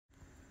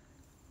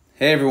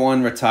Hey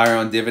everyone, Retire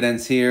on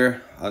Dividends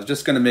here. I was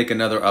just going to make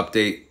another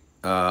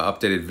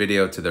updated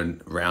video to the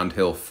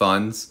Roundhill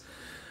funds,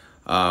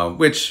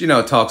 which,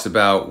 talks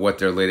about what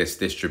their latest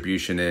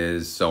distribution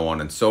is, so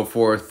on and so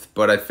forth.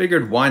 But I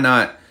figured why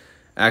not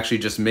actually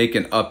just make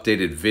an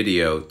updated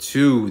video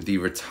to the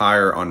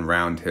Retire on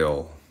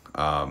Roundhill,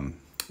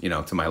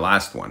 to my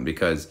last one,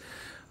 because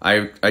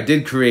I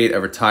did create a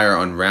Retire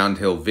on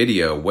Roundhill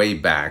video way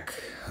back,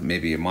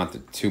 maybe a month or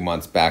 2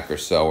 months back or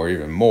so, or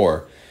even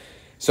more.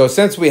 So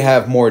since we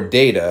have more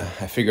data,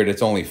 I figured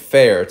it's only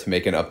fair to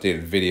make an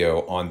updated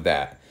video on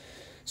that.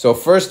 So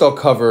first I'll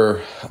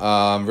cover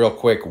real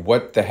quick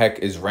what the heck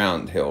is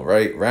Roundhill,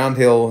 right?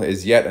 Roundhill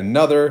is yet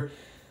another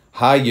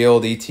high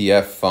yield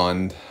ETF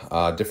fund,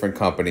 different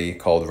company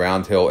called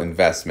Roundhill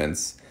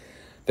Investments.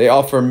 They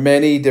offer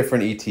many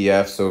different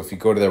ETFs. So if you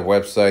go to their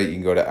website, you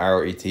can go to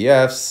our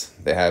ETFs.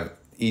 They have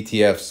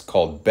ETFs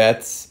called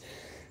Bets,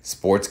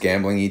 Sports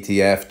Gambling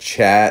ETF,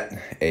 Chat,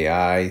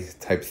 AI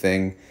type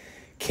thing,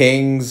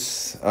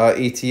 Kings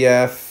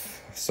ETF,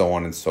 so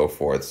on and so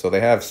forth. So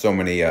they have so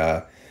many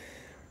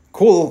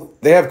cool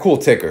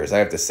tickers, I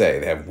have to say.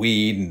 They have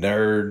Weed,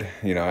 Nerd,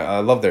 I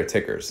love their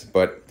tickers.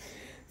 But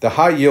the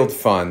high yield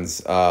funds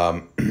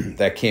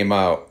that came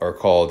out are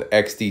called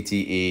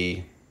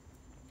XDTE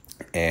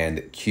and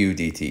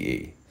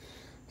QDTE.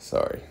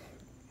 Sorry.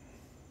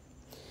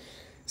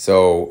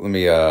 So let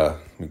me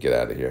get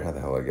out of here. How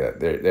the hell I got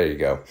there you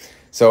go.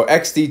 So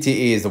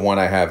XDTE is the one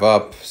I have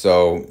up.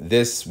 So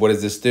what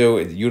does this do?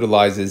 It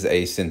utilizes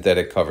a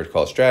synthetic covered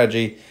call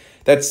strategy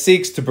that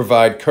seeks to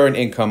provide current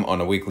income on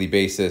a weekly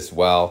basis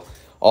while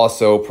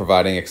also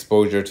providing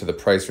exposure to the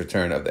price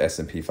return of the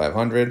S&P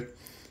 500.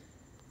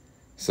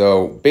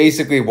 So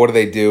basically what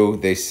do?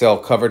 They sell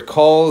covered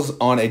calls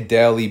on a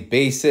daily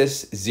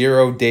basis,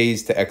 0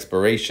 days to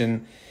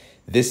expiration.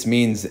 This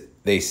means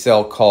they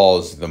sell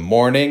calls the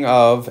morning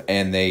of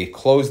and they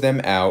close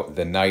them out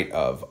the night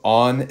of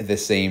on the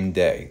same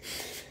day.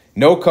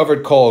 No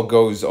covered call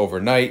goes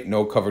overnight.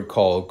 No covered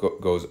call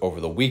goes over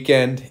the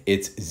weekend.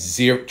 It's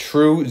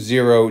true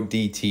zero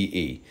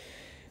DTE,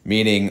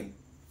 meaning,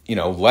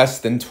 less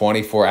than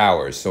 24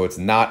 hours. So it's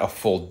not a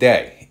full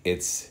day.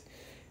 It's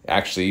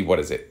actually, what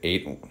is it?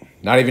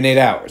 Not even 8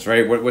 hours,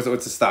 right? What's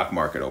the stock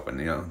market open?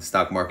 The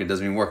stock market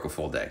doesn't even work a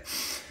full day.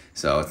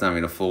 So it's not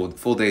even a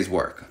full day's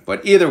work.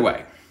 But either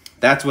way,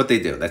 that's what they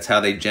do. That's how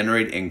they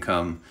generate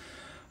income.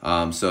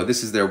 So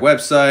this is their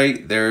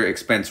website. Their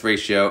expense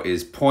ratio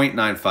is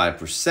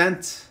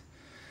 0.95%.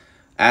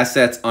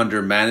 Assets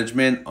under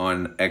management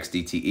on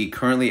XDTE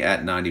currently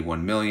at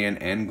 91 million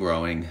and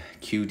growing.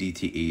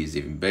 QDTE is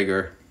even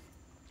bigger.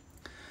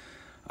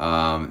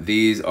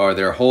 These are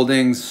their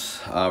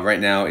holdings. Right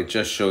now, it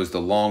just shows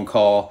the long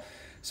call.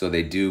 So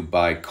they do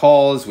buy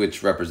calls,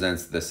 which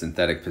represents the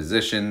synthetic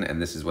position,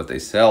 and this is what they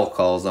sell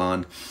calls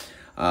on.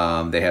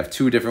 They have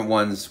two different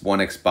ones. One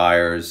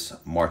expires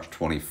March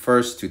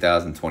 21st,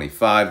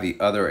 2025. The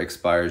other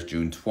expires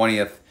June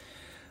 20th.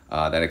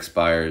 That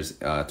expires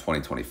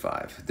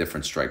 2025.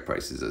 Different strike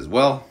prices as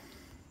well.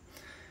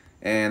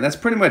 And that's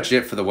pretty much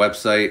it for the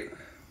website.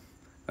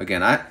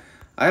 Again, I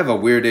have a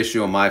weird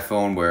issue on my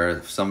phone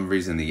where for some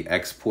reason the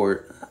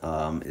export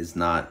is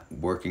not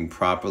working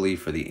properly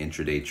for the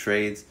intraday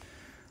trades.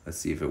 Let's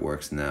see if it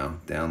works now.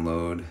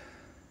 Download.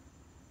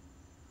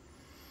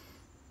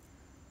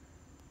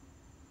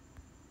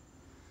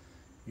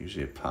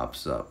 Usually it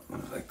pops up.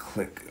 If I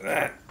click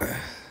that.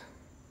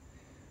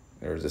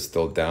 Or is it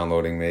still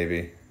downloading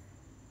maybe?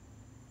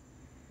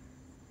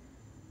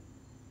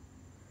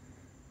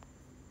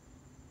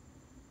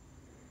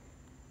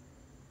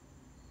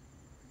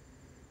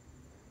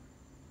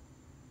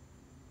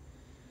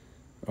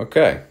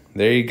 Okay,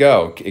 there you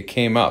go. It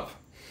came up.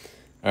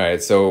 All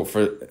right, so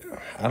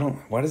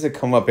why does it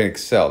come up in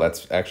Excel?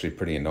 That's actually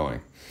pretty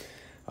annoying.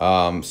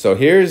 So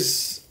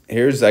here's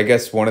I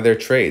guess one of their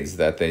trades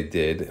that they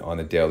did on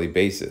a daily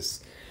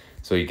basis.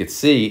 So you could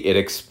see it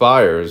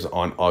expires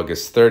on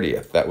August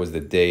 30th. That was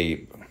the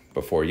day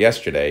before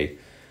yesterday.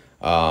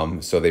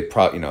 So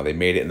they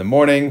made it in the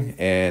morning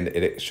and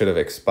it should have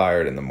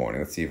expired in the morning.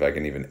 Let's see if I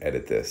can even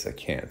edit this. I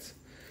can't.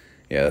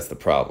 Yeah, that's the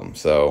problem.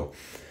 So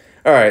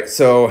all right,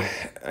 so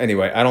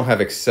anyway, I don't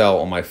have Excel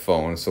on my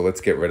phone, so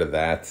let's get rid of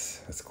that.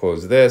 Let's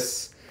close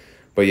this.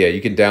 But yeah, you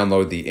can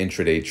download the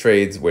intraday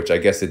trades, which I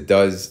guess it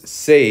does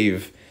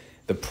save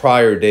the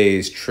prior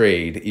day's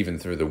trade even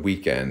through the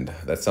weekend.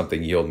 That's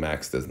something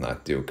YieldMax does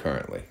not do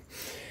currently.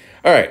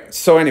 All right,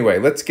 so anyway,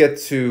 let's get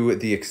to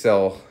the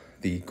Excel,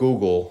 the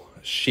Google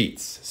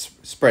Sheets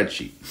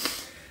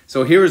spreadsheet.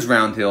 So here is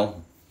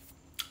Roundhill.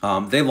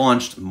 They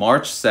launched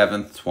March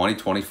 7th,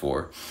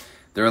 2024.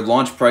 Their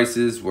launch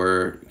prices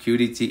were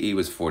QDTE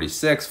was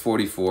 46,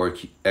 44,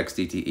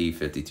 XDTE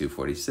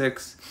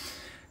 52.46.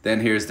 Then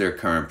here's their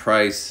current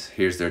price.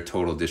 Here's their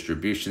total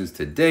distributions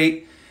to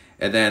date.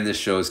 And then this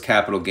shows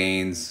capital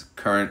gains,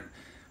 current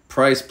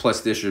price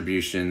plus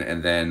distribution,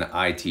 and then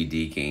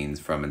ITD gains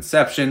from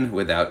inception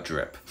without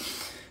drip.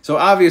 So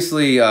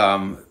obviously,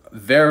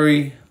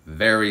 very,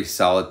 very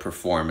solid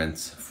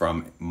performance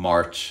from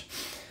March.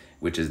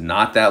 which is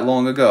not that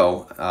long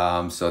ago.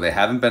 So they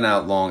haven't been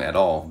out long at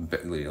all,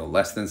 but,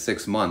 less than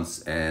 6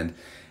 months. And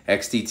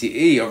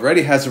XDTE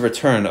already has a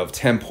return of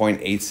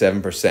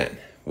 10.87%,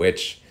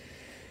 which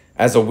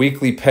as a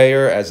weekly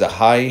payer, as a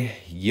high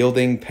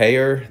yielding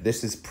payer,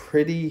 this is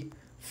pretty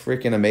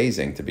freaking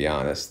amazing, to be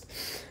honest.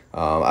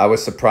 I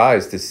was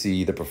surprised to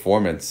see the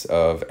performance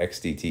of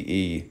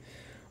XDTE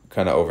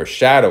kind of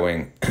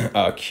overshadowing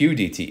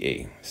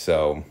QDTE.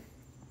 So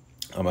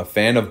I'm a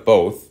fan of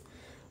both,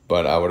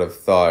 but I would have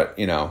thought,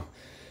 well,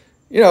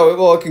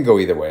 it can go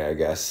either way, I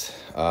guess.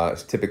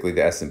 Typically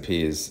the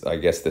S&P is, I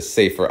guess, the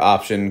safer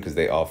option because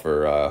they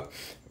offer,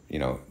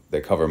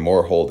 they cover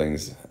more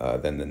holdings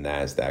than the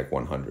NASDAQ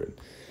 100.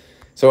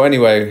 So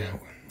anyway,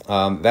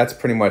 that's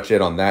pretty much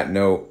it on that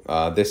note.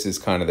 This is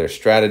kind of their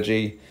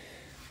strategy.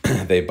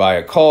 They buy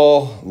a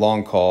call,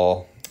 long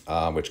call,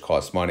 which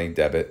costs money,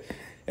 debit,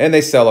 and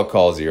they sell a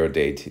call 0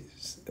 days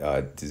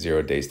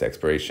to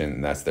expiration,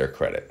 and that's their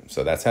credit.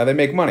 So that's how they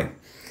make money.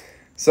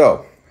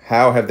 So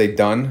how have they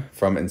done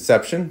from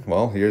inception?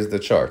 Well, here's the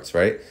charts,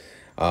 right?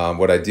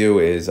 What I do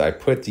is I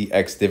put the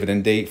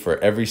ex-dividend date for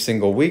every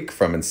single week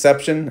from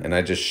inception, and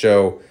I just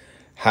show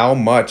how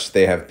much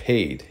they have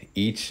paid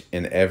each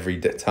and every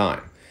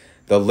time.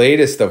 The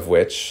latest of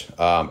which,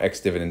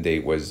 ex-dividend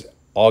date, was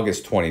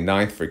August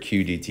 29th for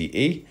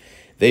QDTE.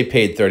 They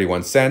paid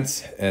 31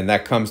 cents, and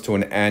that comes to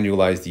an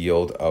annualized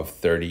yield of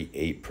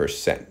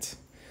 38%,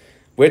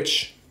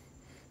 which,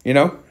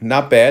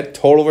 not bad.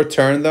 Total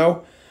return,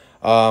 though,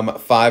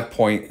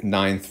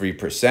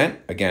 5.93%.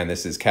 Again,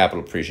 this is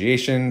capital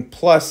appreciation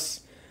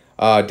plus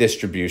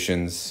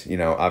distributions.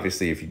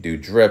 Obviously, if you do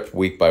drip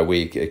week by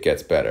week, it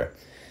gets better.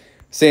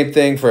 Same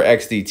thing for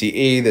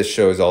XDTE. This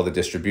shows all the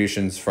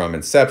distributions from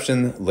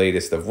inception,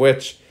 latest of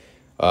which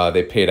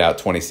they paid out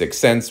 26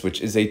 cents, which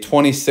is a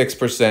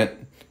 26%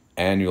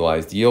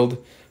 annualized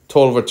yield.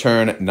 Total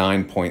return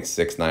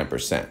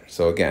 9.69%.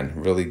 So again,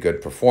 really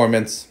good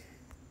performance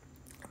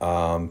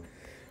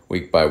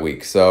week by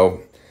week.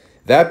 So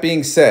that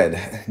being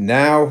said,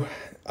 now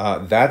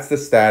that's the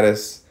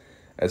status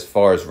as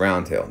far as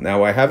Roundhill.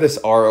 Now I have this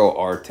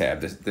ROR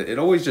tab. It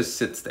always just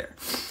sits there.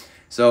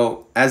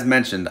 So as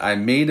mentioned, I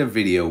made a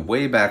video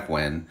way back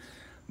when.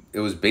 It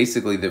was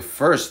basically the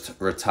first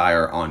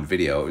retire on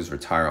video. It was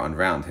retire on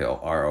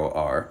Roundhill,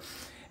 ROR.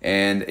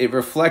 And it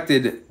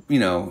reflected,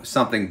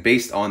 something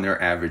based on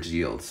their average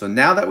yield. So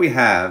now that we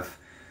have,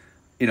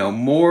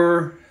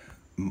 more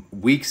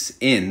weeks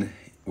in,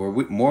 we're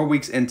more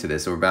weeks into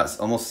this, so we're about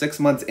almost 6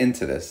 months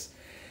into this,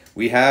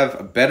 we have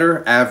a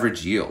better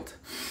average yield.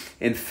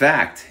 In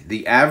fact,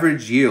 the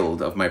average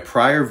yield of my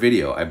prior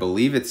video, I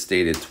believe it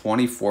stated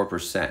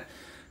 24%.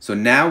 So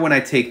now when I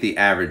take the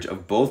average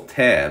of both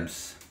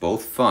tabs,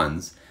 both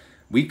funds,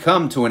 we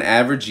come to an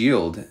average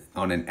yield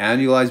on an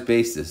annualized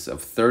basis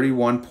of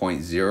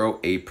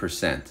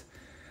 31.08%.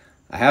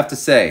 I have to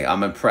say,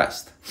 I'm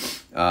impressed.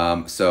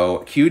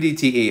 So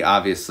QDTE,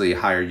 obviously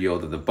higher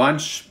yield of the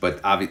bunch,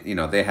 but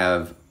they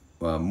have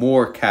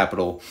more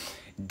capital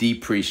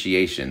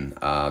depreciation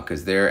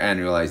because their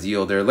annualized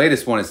yield, their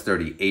latest one is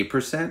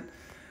 38%,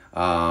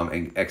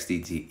 and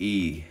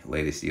XDTE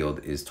latest yield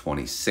is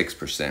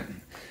 26%.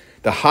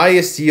 The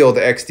highest yield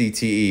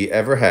XDTE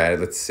ever had,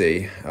 let's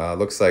see,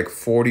 looks like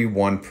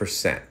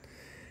 41%.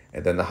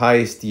 And then the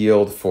highest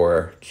yield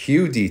for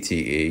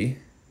QDTE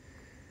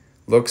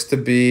looks to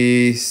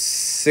be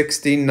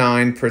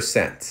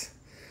 69%.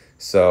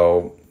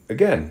 So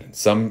again,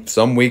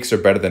 some weeks are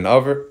better than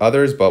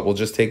others, but we'll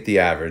just take the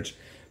average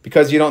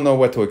because you don't know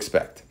what to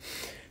expect.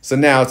 So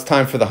now it's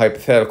time for the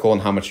hypothetical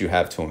and how much you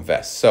have to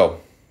invest. So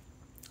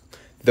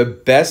the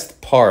best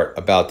part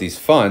about these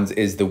funds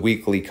is the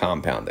weekly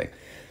compounding.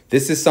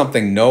 This is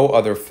something no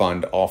other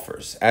fund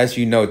offers. As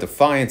you know,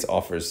 Defiance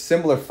offers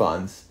similar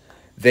funds.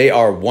 They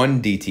are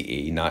 1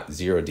 DTE, not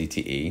 0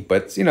 DTE,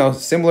 but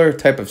similar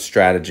type of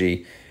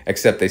strategy,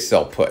 except they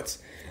sell puts.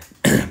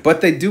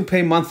 But they do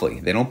pay monthly.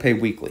 They don't pay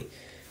weekly.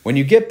 When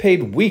you get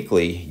paid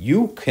weekly,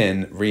 you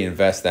can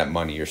reinvest that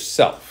money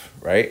yourself,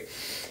 right?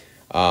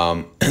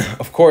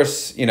 Of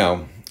course,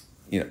 Defiance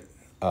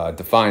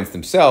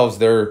themselves,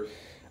 they're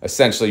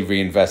essentially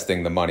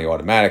reinvesting the money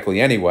automatically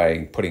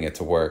anyway, putting it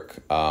to work.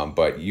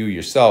 But you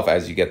yourself,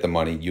 as you get the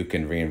money, you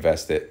can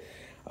reinvest it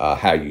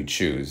how you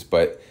choose.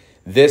 But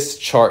this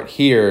chart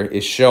here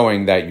is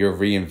showing that you're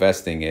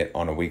reinvesting it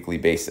on a weekly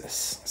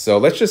basis. So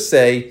let's just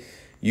say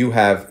you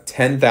have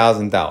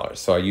 $10,000.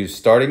 So I use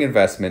starting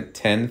investment,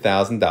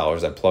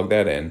 $10,000. I plug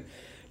that in.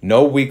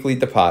 No weekly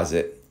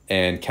deposit.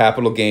 And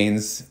capital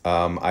gains,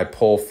 I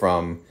pull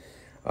from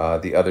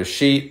the other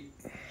sheet,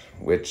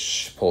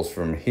 which pulls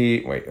from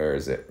here. Wait, where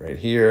is it? Right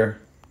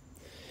here.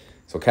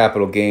 So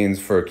capital gains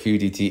for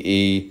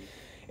QDTE,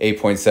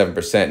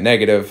 8.7%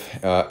 negative.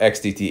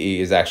 XDTE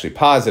is actually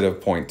positive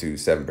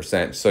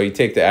 0.27%. So you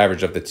take the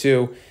average of the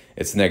two,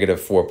 it's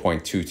negative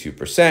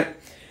 4.22%.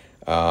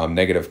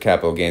 Negative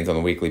capital gains on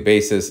a weekly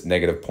basis,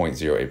 negative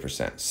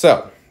 0.08%.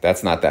 So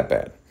that's not that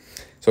bad.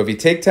 So if you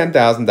take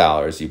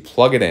 $10,000, you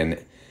plug it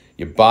in,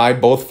 you buy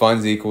both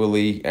funds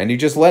equally, and you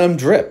just let them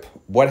drip.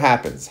 What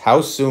happens? How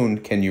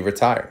soon can you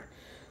retire?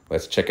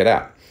 Let's check it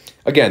out.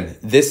 Again,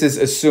 this is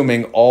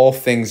assuming all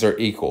things are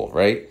equal,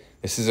 right?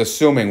 This is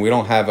assuming we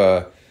don't have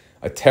a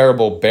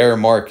terrible bear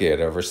market,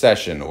 a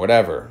recession, or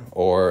whatever.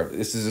 Or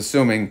this is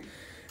assuming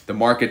the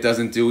market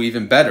doesn't do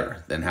even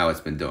better than how it's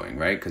been doing,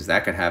 right? Because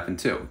that could happen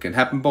too. It can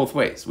happen both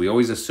ways. We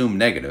always assume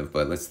negative,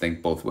 but let's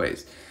think both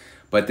ways.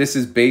 But this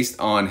is based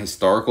on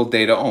historical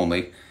data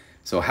only.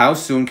 So how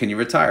soon can you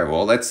retire?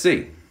 Well, let's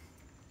see.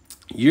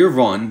 Year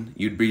one,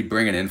 you'd be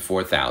bringing in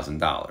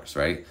 $4,000,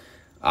 right?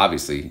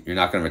 Obviously, you're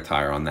not going to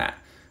retire on that.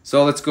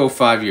 So let's go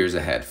 5 years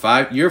ahead.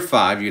 Year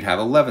five, you'd have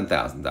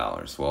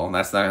 $11,000. Well,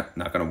 that's not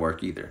going to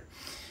work either.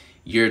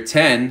 Year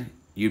 10,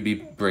 you'd be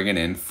bringing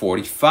in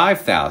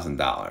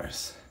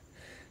 $45,000.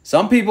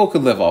 Some people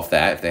could live off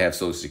that if they have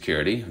Social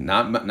Security.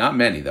 Not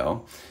many,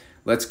 though.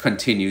 Let's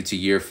continue to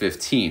year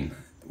 15.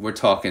 We're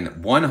talking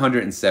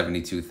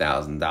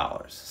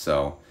 $172,000.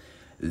 So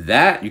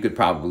that you could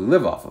probably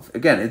live off of.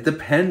 Again, it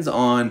depends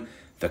on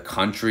the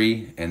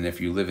country. And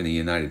if you live in the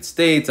United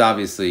States,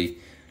 obviously,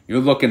 you're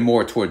looking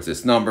more towards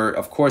this number.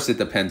 Of course, it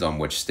depends on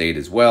which state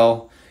as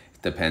well.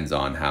 It depends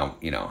on how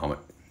much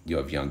you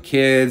have young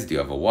kids. Do you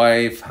have a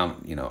wife?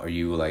 Are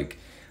you like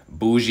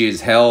bougie as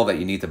hell that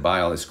you need to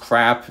buy all this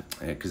crap?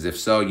 Because if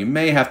so, you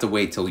may have to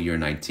wait till year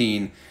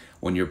 19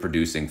 when you're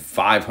producing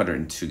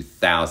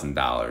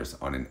 $502,000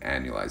 on an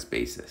annualized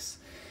basis.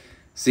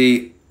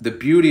 See, the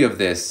beauty of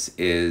this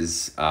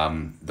is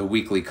the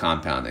weekly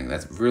compounding.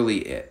 That's really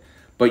it.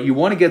 But you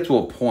want to get to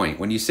a point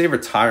when you say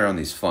retire on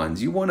these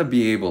funds, you want to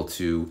be able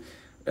to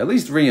at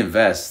least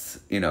reinvest,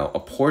 a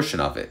portion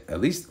of it, at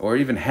least, or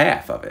even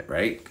half of it,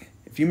 right?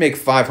 If you make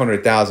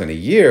 $500,000 a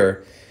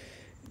year,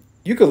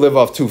 you could live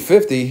off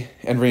 $250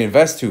 and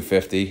reinvest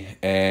 $250,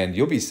 and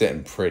you'll be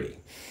sitting pretty.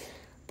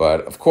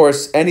 But of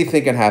course,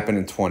 anything can happen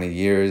in 20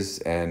 years,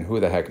 and who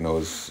the heck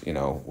knows,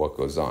 what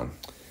goes on.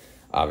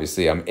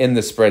 Obviously, I'm in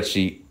the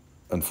spreadsheet,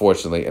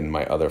 unfortunately, in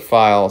my other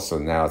file. So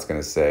now it's going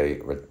to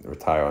say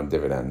retire on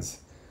dividends,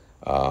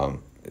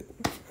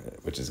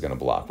 which is going to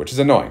block, which is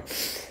annoying.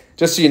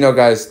 Just so you know,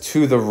 guys,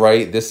 to the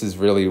right, this is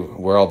really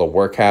where all the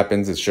work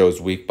happens. It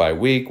shows week by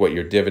week what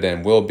your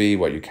dividend will be,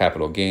 what your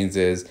capital gains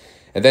is,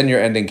 and then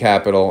your ending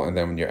capital, and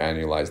then your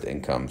annualized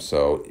income.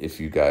 So if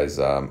you guys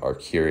are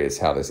curious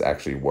how this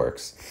actually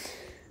works.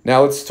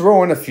 Now, let's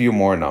throw in a few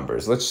more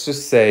numbers. Let's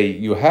just say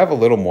you have a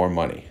little more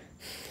money.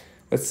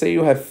 Let's say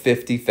you have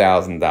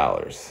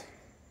 $50,000.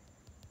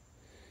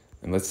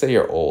 And let's say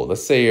you're old.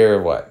 Let's say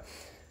you're what?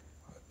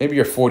 Maybe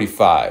you're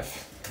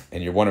 45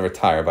 and you want to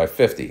retire by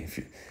 50.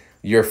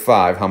 Year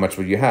 5, how much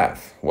would you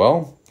have?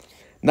 Well,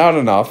 not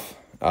enough.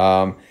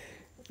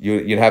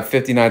 You'd have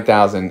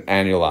 $59,000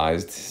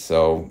 annualized.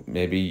 So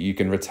maybe you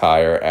can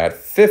retire at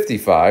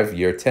 55,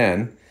 year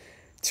 10,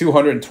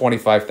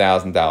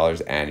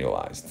 $225,000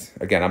 annualized.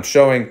 Again, I'm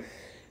showing,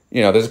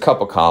 there's a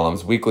couple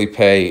columns. Weekly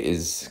pay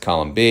is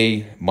column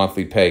B,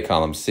 monthly pay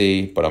column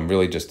C, but I'm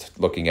really just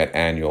looking at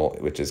annual,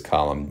 which is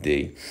column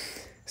D.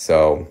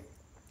 So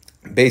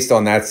based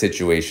on that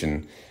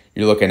situation,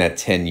 you're looking at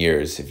 10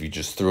 years. If you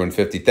just threw in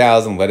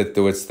 50,000, let it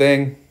do its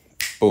thing,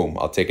 boom,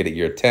 I'll take it at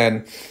year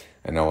 10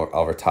 and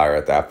I'll retire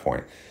at that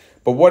point.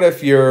 But what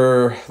if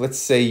let's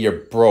say you're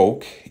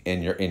broke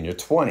and you're in your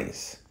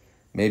 20s?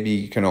 Maybe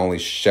you can only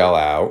shell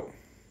out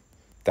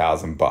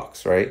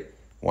 $1,000, right?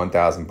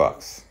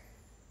 $1,000.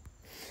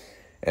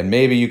 And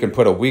maybe you can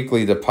put a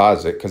weekly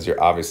deposit, because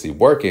you're obviously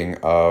working,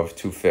 of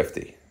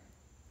 $250.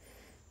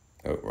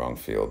 Oh, wrong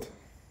field.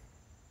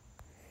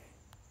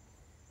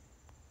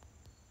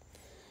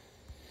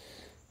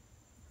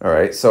 All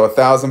right, so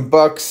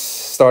 $1,000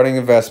 starting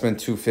investment,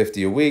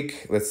 $250 a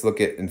week. Let's look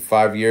at in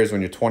 5 years,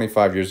 when you're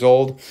 25 years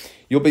old,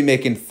 you'll be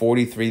making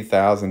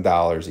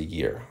 $43,000 a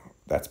year.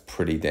 That's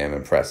pretty damn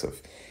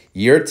impressive.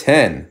 Year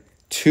 10,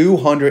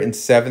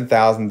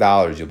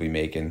 $207,000 you'll be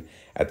making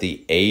at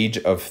the age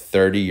of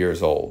 30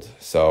 years old.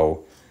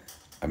 So,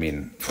 I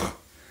mean,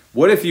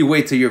 what if you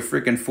wait till you're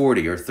freaking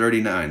 40 or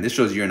 39? This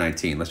shows year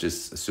 19. Let's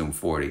just assume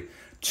 40.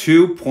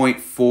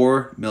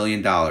 $2.4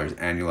 million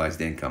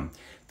annualized income.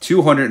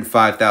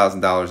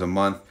 $205,000 a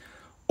month,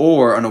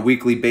 or on a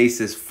weekly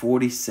basis,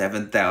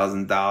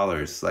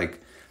 $47,000. Like,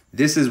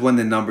 this is when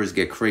the numbers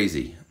get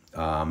crazy.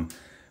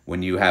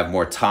 When you have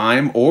more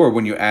time, or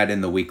when you add in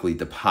the weekly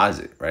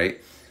deposit,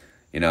 right?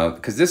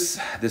 Because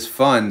this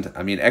fund,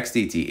 I mean,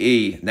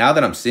 XDTE, now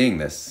that I'm seeing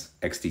this,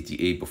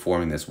 XDTE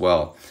performing this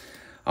well,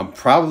 I'm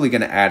probably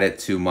going to add it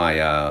to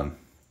my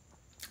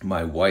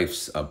my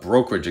wife's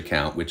brokerage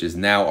account, which is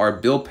now our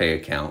bill pay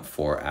account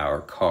for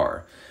our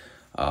car.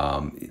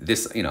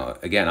 This,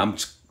 again,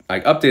 I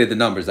updated the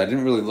numbers. I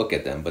didn't really look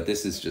at them, but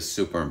this is just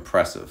super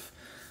impressive,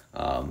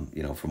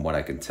 from what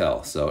I can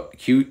tell. So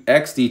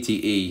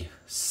XDTE,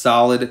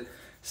 solid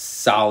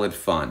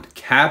fund,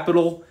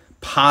 capital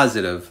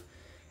positive,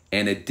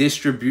 and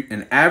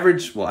an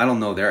average, well, I don't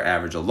know their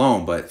average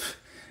alone, but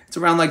it's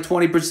around like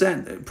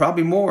 20%,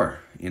 probably more,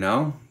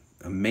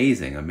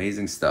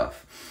 amazing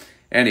stuff.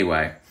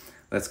 Anyway,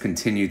 let's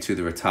continue to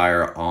the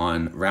retire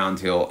on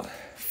Roundhill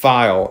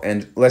file.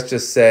 And let's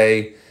just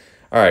say,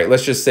 all right,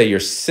 let's just say you're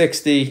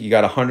 60, you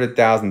got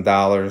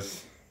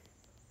 $100,000.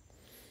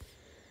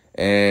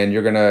 and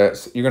you're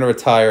gonna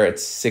retire at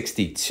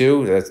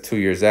 62. That's 2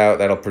 years out.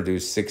 That'll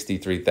produce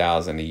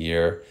 63,000 a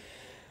year.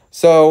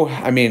 So,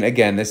 I mean,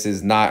 again, this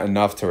is not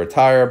enough to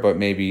retire, but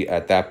maybe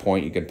at that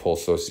point you can pull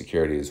Social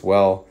Security as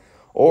well.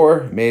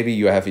 Or maybe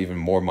you have even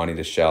more money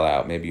to shell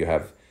out. Maybe you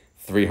have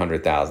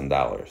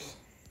 $300,000.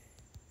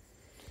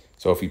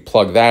 So if you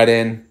plug that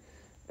in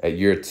at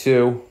year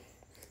 2,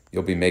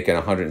 you'll be making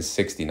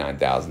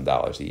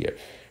 $169,000 a year.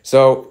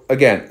 So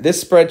again,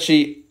 this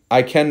spreadsheet,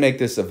 I can make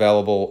this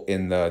available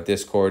in the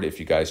Discord if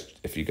you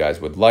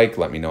guys would like.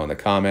 Let me know in the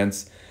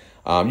comments.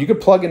 You can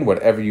plug in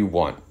whatever you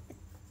want.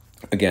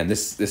 Again,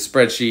 this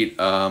spreadsheet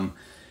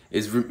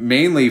is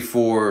mainly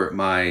for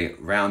my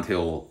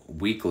Roundhill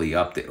weekly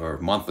update or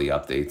monthly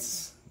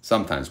updates,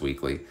 sometimes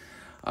weekly.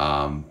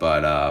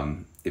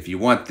 If you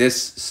want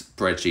this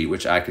spreadsheet,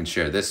 which I can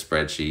share this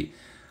spreadsheet,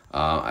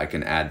 I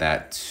can add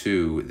that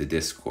to the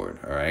Discord.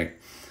 All right.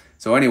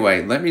 So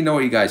anyway, let me know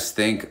what you guys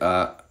think.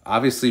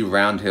 Obviously,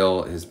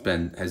 Roundhill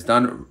has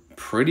done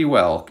pretty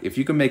well. If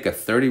you can make a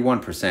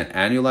 31%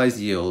 annualized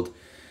yield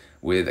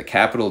with a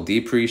capital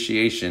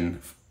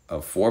depreciation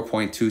of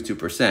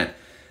 4.22%.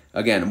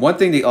 Again, one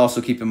thing to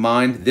also keep in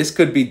mind, this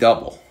could be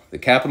double. The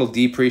capital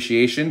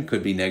depreciation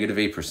could be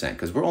 -8%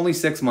 because we're only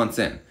 6 months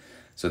in.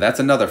 So that's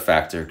another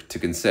factor to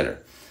consider.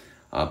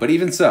 But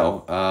even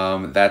so,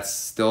 that's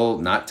still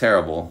not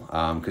terrible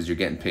because you're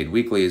getting paid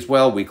weekly as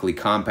well. Weekly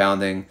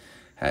compounding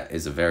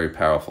is a very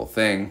powerful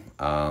thing.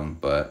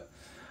 But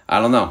I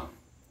don't know.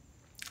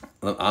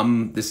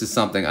 This is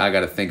something I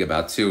got to think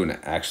about too, and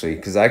actually,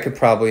 because I could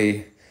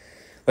probably,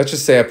 let's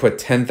just say I put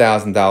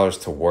 $10,000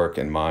 to work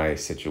in my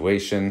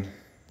situation.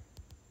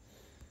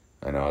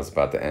 I know I was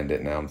about to end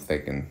it. Now I'm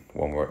thinking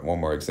one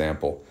more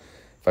example.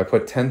 If I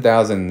put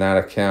 $10,000 in that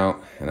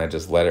account and I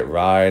just let it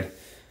ride,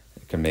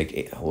 it can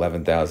make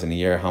 $11,000 a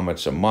year. How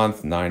much a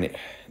month?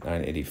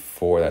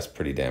 $984. That's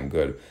pretty damn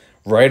good.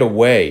 Right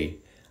away,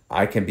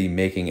 I can be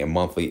making a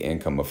monthly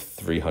income of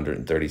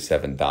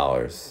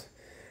 $337.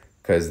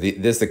 Because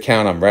this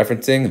account I'm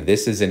referencing,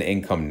 this is an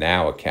income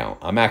now account.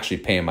 I'm actually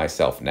paying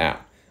myself now.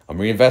 I'm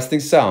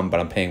reinvesting some, but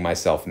I'm paying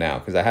myself now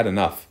because I had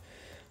enough.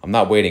 I'm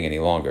not waiting any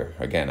longer.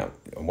 Again, I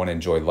want to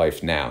enjoy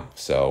life now.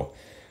 So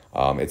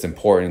it's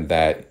important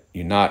that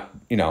you're not,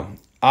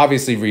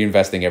 obviously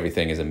reinvesting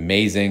everything is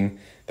amazing.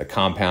 The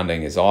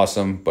compounding is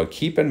awesome, but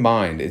keep in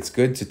mind, it's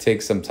good to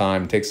take some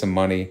time, take some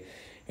money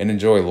and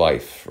enjoy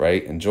life,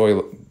 right?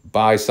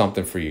 Buy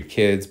something for your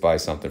kids, buy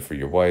something for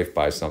your wife,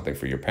 buy something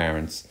for your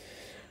parents.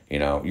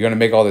 You're going to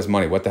make all this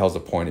money. What the hell's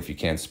the point if you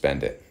can't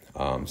spend it?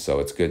 So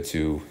it's good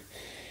to,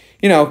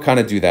 kind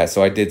of do that.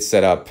 So I did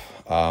set up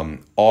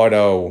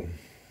auto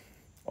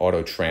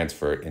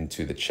transfer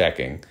into the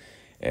checking.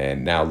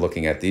 And now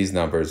looking at these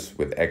numbers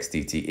with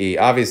XDTE,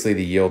 obviously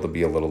the yield will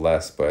be a little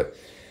less, but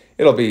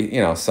it'll be,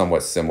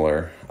 somewhat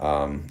similar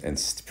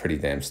and pretty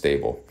damn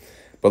stable.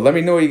 But let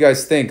me know what you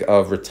guys think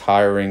of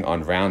retiring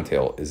on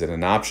Roundhill. Is it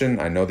an option?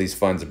 I know these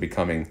funds are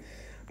becoming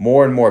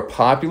more and more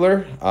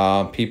popular.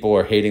 People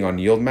are hating on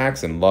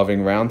YieldMax and loving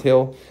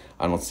Roundhill.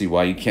 I don't see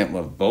why you can't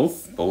love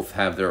both. Both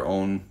have their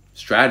own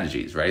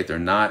strategies, right? They're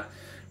not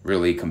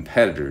really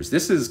competitors.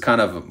 This is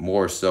kind of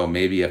more so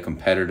maybe a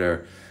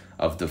competitor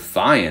of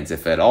Defiance,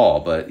 if at all.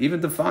 But even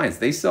Defiance,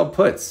 they sell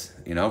puts.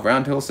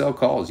 Roundhill sell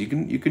calls. You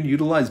can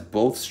utilize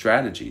both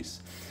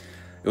strategies.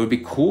 It would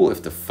be cool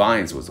if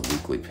Defiance was a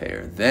weekly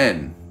payer.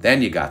 Then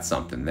you got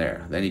something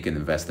there. Then you can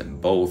invest in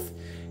both,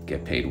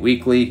 get paid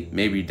weekly,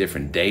 maybe a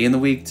different day in the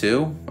week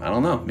too. I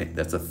don't know. Maybe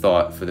that's a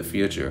thought for the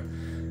future.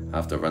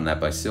 I'll have to run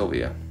that by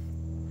Sylvia.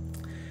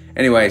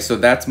 Anyway, so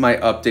that's my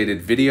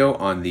updated video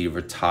on the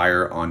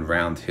Retire on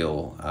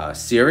Roundhill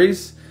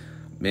series.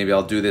 Maybe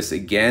I'll do this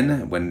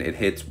again when it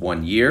hits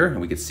 1 year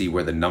and we can see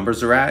where the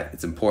numbers are at.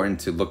 It's important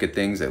to look at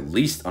things at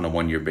least on a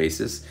 1 year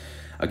basis.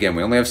 Again,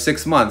 we only have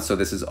 6 months, so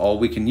this is all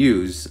we can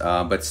use,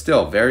 but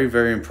still very,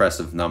 very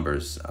impressive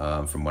numbers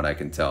from what I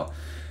can tell.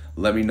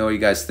 Let me know what you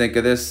guys think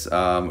of this.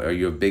 Are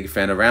you a big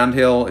fan of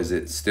Roundhill? Is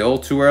it still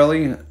too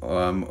early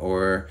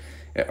or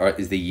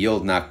is the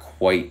yield not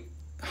quite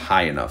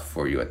high enough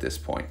for you at this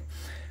point?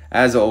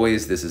 As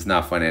always, this is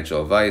not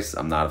financial advice.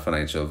 I'm not a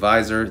financial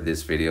advisor.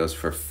 This video is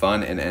for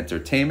fun and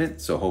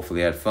entertainment, so hopefully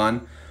you had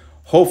fun.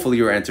 Hopefully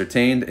you were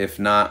entertained. If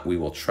not, we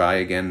will try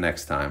again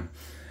next time.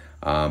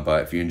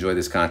 But if you enjoy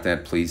this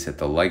content, please hit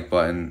the like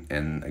button.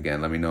 And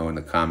again, let me know in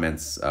the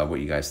comments what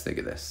you guys think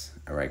of this.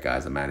 All right,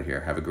 guys, I'm out of here.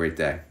 Have a great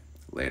day.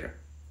 Later.